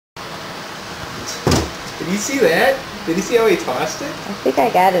Did you see that? Did you see how he tossed it? I think I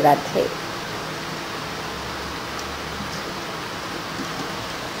got it on tape.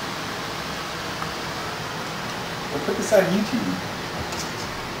 We'll put this on YouTube.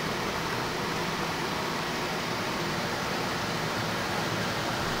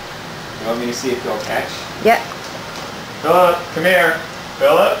 You want me to see if he'll catch? Yep. Phillip, come here.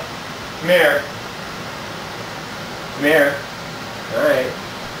 Phillip, come here. Come here. Alright.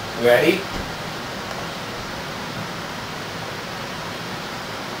 Ready?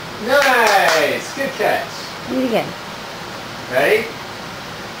 Nice! Good catch. Do it again. Ready?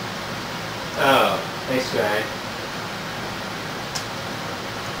 Oh, nice try.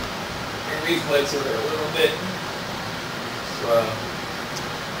 Your reflexes are a little bit slow.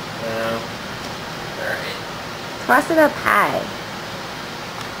 No. Alright. Toss it up high.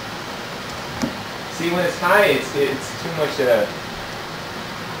 See, when it's high, it's too much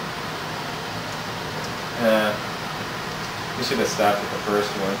you should have stopped at the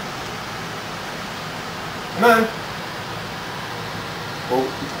first one. Come on. Oh,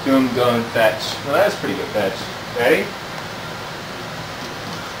 do him going fetch. Well, that was a pretty good fetch. Ready?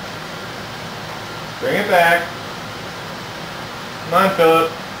 Bring it back. Come on,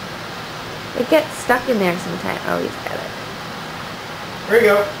 Phillip. It gets stuck in there sometimes. Oh, he's got it. There you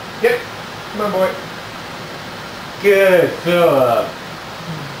go. Yep. Come on, boy. Good, Phillip.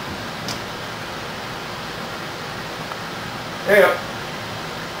 There you go.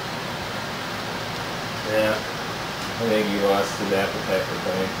 Yeah. I think you lost his appetite for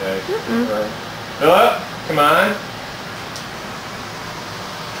playing tag. Phillip, come on.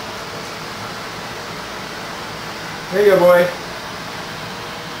 There you go, boy.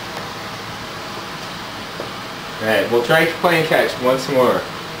 Alright, we'll try playing catch once more.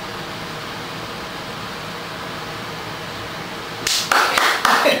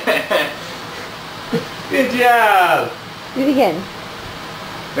 Good job! Do it again.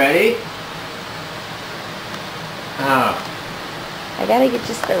 Ready? Oh. I gotta get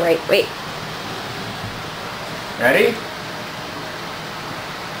just the right weight. Ready?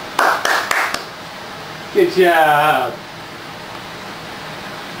 Good job!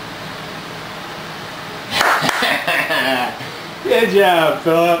 Good job,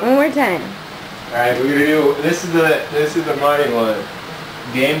 Phillip. One more time. Alright, we're gonna do this is the money one.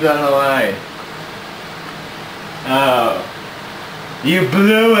 Game's on the line. Oh. You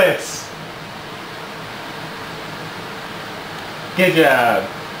blew it! Good job.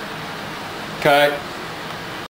 Cut.